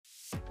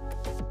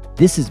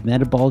This is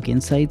Metabolic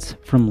Insights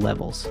from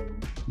Levels,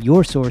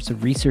 your source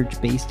of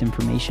research-based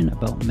information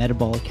about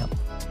metabolic health.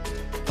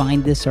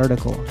 Find this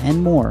article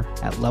and more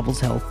at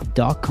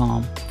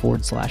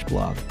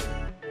levelshealth.com/blog.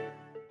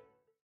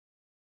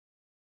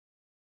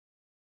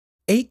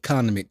 8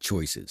 condiment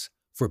choices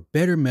for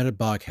better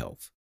metabolic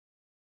health.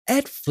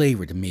 Add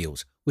flavor to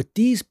meals with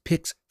these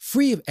picks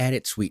free of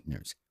added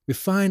sweeteners,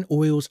 refined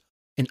oils,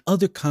 and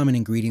other common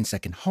ingredients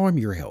that can harm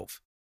your health.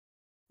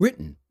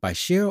 Written by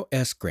Cheryl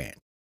S. Grant.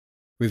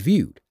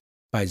 Reviewed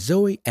by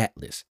Zoe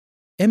Atlas,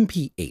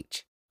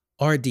 MPH,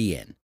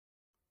 RDN.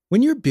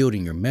 When you're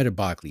building your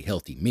metabolically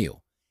healthy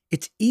meal,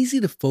 it's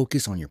easy to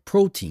focus on your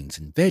proteins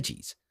and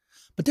veggies,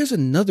 but there's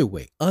another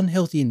way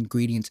unhealthy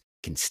ingredients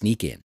can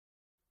sneak in.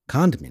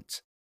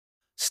 Condiments.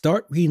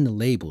 Start reading the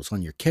labels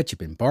on your ketchup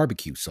and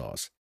barbecue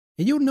sauce,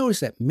 and you'll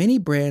notice that many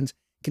brands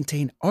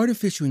contain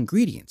artificial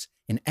ingredients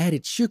and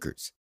added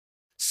sugars.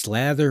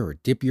 Slather or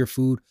dip your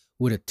food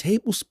with a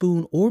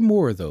tablespoon or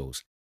more of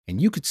those, and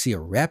you could see a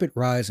rapid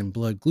rise in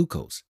blood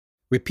glucose.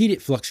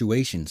 Repeated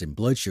fluctuations in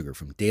blood sugar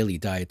from daily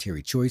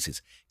dietary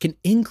choices can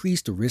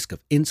increase the risk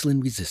of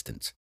insulin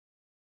resistance.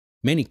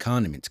 Many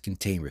condiments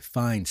contain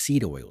refined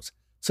seed oils,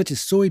 such as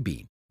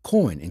soybean,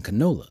 corn, and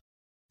canola.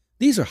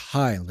 These are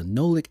high in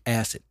linoleic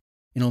acid,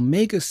 an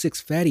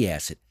omega-6 fatty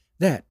acid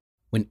that,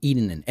 when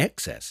eaten in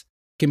excess,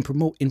 can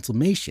promote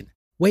inflammation,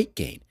 weight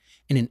gain,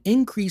 and an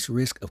increased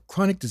risk of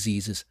chronic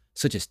diseases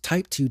such as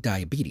type 2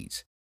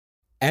 diabetes.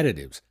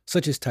 Additives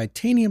such as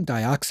titanium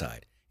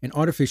dioxide and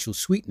artificial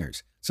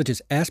sweeteners such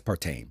as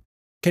aspartame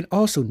can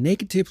also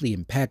negatively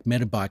impact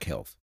metabolic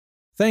health.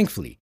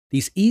 Thankfully,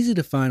 these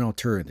easy-to-find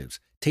alternatives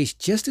taste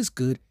just as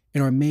good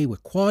and are made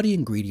with quality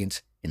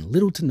ingredients and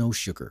little to no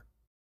sugar.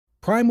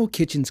 Primal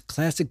Kitchen's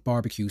classic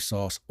barbecue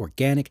sauce,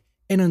 organic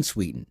and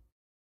unsweetened.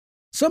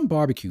 Some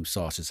barbecue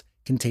sauces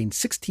contain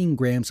 16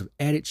 grams of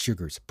added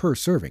sugars per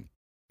serving,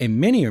 and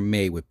many are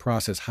made with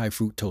processed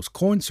high-fructose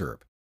corn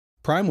syrup.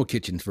 Primal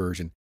Kitchen's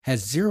version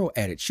has 0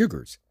 added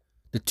sugars.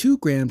 The 2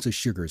 grams of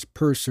sugars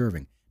per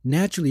serving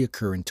naturally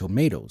occur in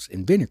tomatoes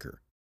and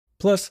vinegar.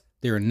 Plus,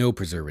 there are no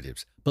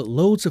preservatives, but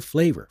loads of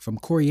flavor from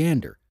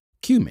coriander,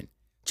 cumin,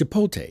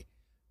 chipotle,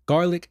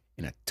 garlic,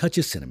 and a touch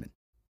of cinnamon.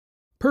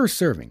 Per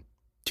serving,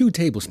 2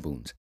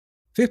 tablespoons,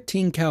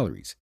 15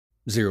 calories,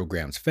 0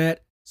 grams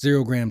fat,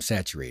 0 grams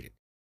saturated,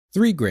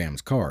 3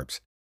 grams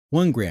carbs,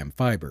 1 gram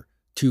fiber,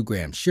 2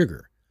 grams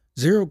sugar,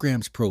 0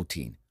 grams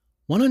protein,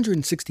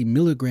 160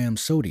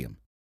 milligrams sodium.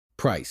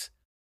 Price,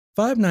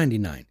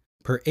 $5.99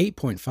 per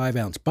 8.5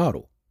 ounce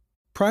bottle.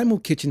 Primal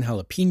Kitchen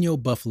Jalapeno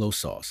Buffalo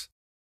Sauce.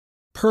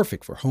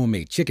 Perfect for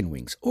homemade chicken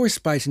wings or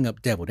spicing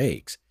up deviled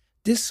eggs.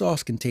 This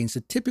sauce contains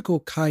the typical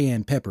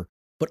cayenne pepper,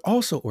 but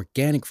also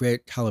organic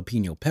red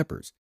jalapeno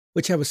peppers,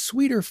 which have a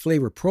sweeter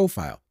flavor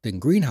profile than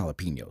green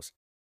jalapenos.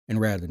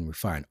 And rather than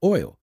refined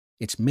oil,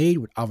 it's made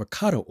with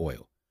avocado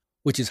oil,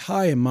 which is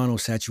high in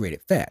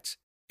monosaturated fats,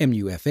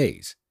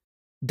 MUFAs.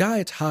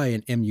 Diets high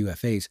in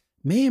MUFAs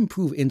may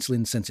improve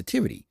insulin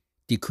sensitivity,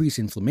 decrease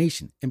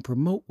inflammation, and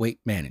promote weight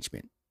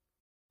management.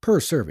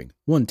 Per serving,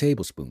 1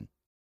 tablespoon.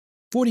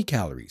 40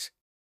 calories,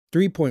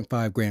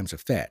 3.5 grams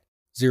of fat,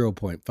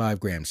 0.5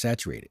 grams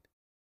saturated,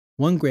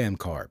 1 gram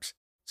carbs,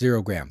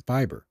 0 gram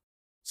fiber,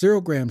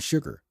 0 gram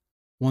sugar,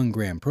 1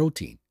 gram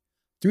protein,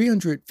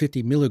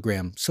 350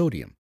 milligram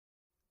sodium.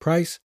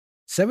 Price,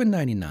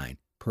 $7.99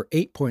 per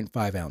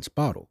 8.5 ounce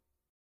bottle.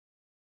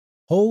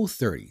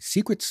 Whole30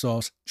 Secret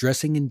Sauce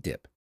Dressing and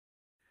Dip.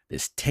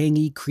 This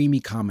tangy, creamy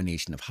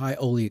combination of high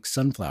oleic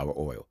sunflower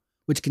oil,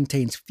 which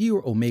contains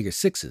fewer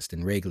omega-6s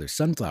than regular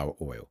sunflower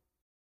oil,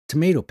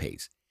 tomato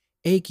paste,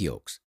 egg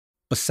yolks,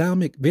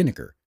 balsamic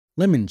vinegar,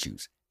 lemon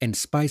juice, and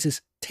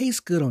spices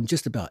tastes good on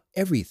just about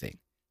everything: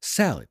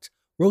 salads,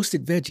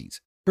 roasted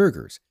veggies,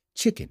 burgers,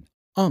 chicken,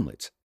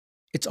 omelets.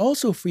 It's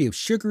also free of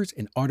sugars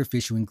and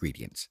artificial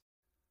ingredients.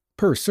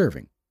 Per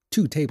serving,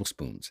 2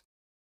 tablespoons.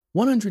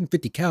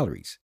 150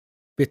 calories,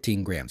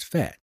 15 grams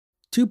fat,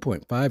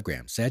 2.5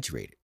 grams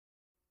saturated,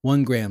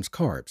 1 grams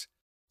carbs,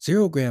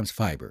 0 grams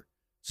fiber,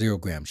 0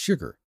 grams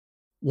sugar,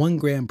 1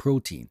 gram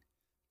protein,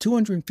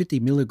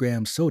 250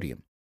 milligrams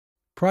sodium.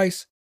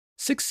 Price,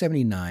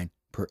 $6.79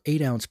 per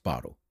 8 ounce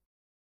bottle.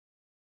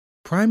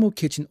 Primal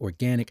Kitchen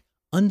Organic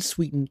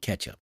Unsweetened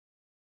Ketchup.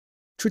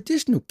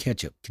 Traditional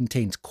ketchup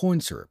contains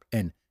corn syrup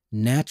and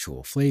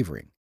natural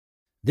flavoring.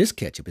 This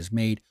ketchup is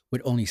made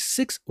with only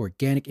 6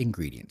 organic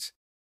ingredients: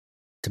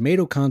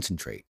 tomato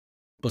concentrate,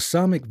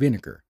 balsamic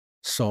vinegar,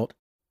 salt,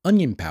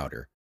 onion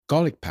powder,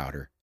 garlic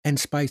powder, and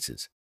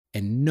spices,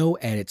 and no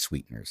added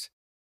sweeteners.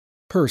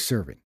 Per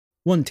serving,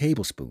 1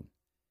 tablespoon,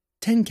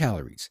 10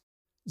 calories,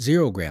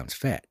 0 grams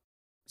fat,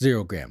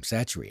 0 grams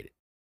saturated,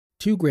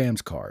 2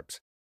 grams carbs,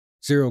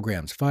 0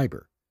 grams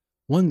fiber,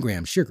 1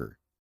 gram sugar,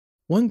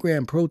 1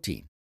 gram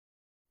protein,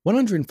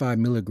 105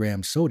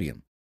 milligrams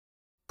sodium.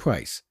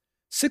 Price,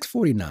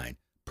 $6.49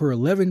 per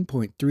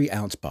 11.3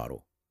 ounce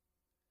bottle.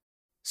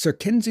 Sir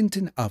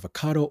Kensington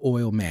Avocado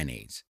Oil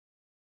Mayonnaise.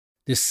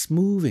 This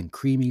smooth and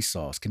creamy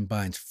sauce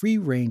combines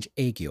free-range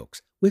egg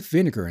yolks with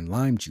vinegar and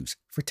lime juice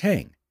for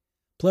tang,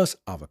 plus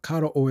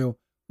avocado oil,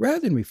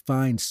 rather than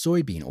refined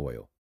soybean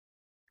oil.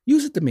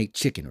 Use it to make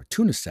chicken or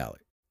tuna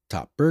salad,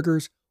 top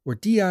burgers, or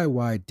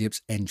DIY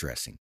dips and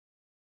dressing.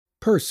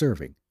 Per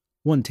serving,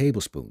 1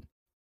 tablespoon.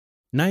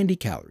 90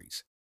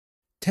 calories.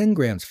 10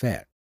 grams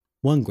fat,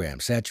 1 gram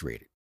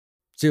saturated.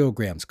 0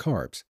 grams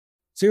carbs,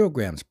 0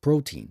 grams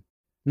protein,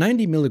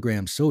 90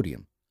 milligrams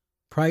sodium.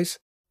 Price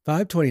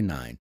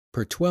 $5.29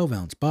 per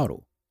 12-ounce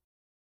bottle.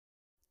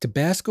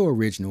 Tabasco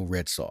Original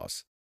Red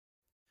Sauce.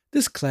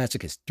 This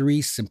classic has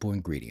 3 simple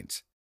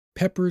ingredients: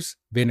 peppers,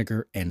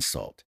 vinegar, and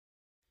salt.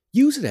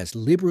 Use it as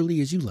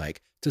liberally as you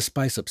like to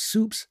spice up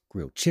soups,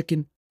 grilled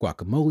chicken,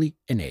 guacamole,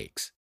 and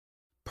eggs.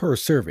 Per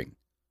serving,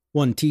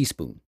 1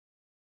 teaspoon.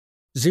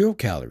 0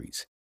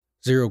 calories,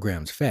 0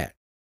 grams fat,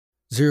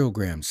 0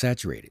 grams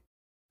saturated,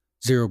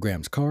 0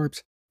 grams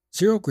carbs,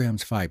 0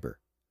 grams fiber,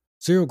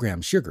 0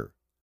 grams sugar,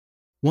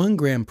 1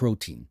 gram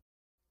protein,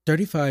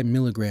 35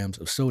 milligrams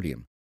of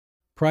sodium.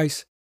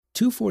 Price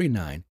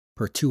 $2.49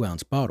 per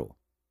 2-ounce bottle.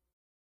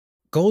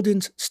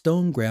 Golden's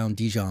Stone Ground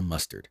Dijon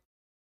Mustard.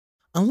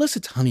 Unless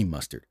it's honey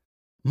mustard,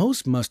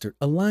 most mustard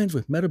aligns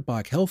with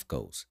metabolic health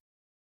goals.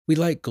 We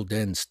like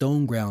Golden's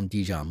Stone Ground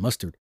Dijon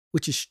Mustard,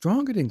 which is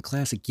stronger than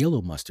classic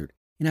yellow mustard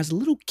and has a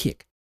little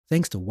kick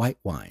thanks to white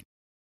wine.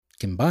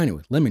 Combine it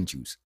with lemon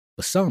juice,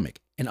 balsamic,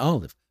 and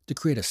olive to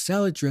create a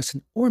salad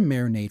dressing or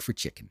marinade for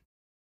chicken.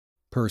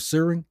 Per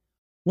serving,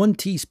 1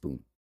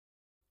 teaspoon.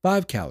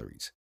 5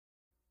 calories.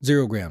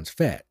 0 grams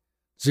fat,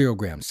 0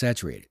 grams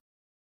saturated.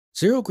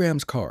 0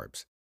 grams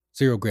carbs,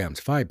 0 grams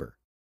fiber,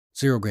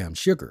 0 grams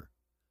sugar,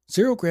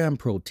 0 gram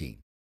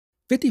protein,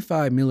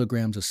 55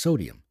 milligrams of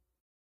sodium.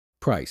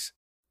 Price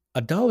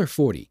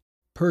 $1.40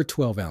 per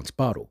 12-ounce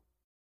bottle.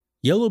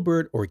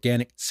 Yellowbird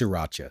Organic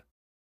Sriracha.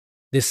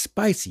 This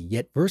spicy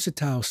yet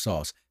versatile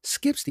sauce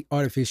skips the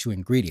artificial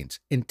ingredients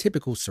in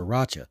typical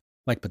sriracha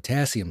like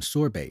potassium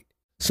sorbate,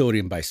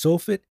 sodium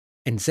bisulfite,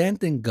 and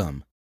xanthan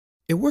gum.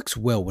 It works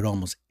well with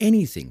almost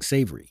anything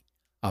savory: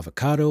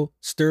 avocado,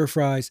 stir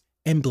fries,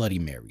 and Bloody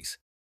Marys.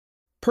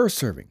 Per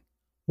serving,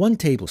 1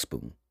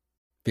 tablespoon.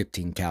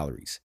 15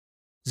 calories.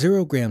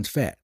 0 grams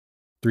fat,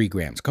 3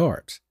 grams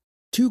carbs,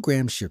 2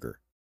 grams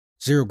sugar,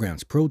 0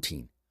 grams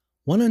protein,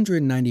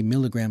 190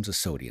 milligrams of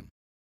sodium.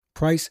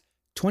 Price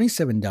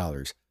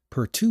 $27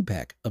 per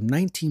 2-pack of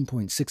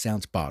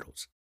 19.6-ounce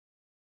bottles.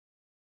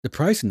 The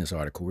price in this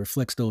article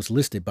reflects those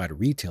listed by the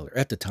retailer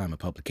at the time of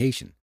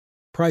publication.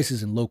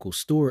 Prices and local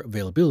store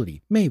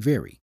availability may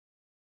vary.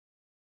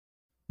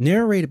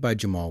 Narrated by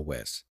Jamal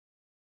West.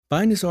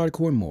 Find this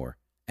article and more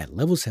at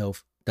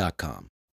levelshealth.com.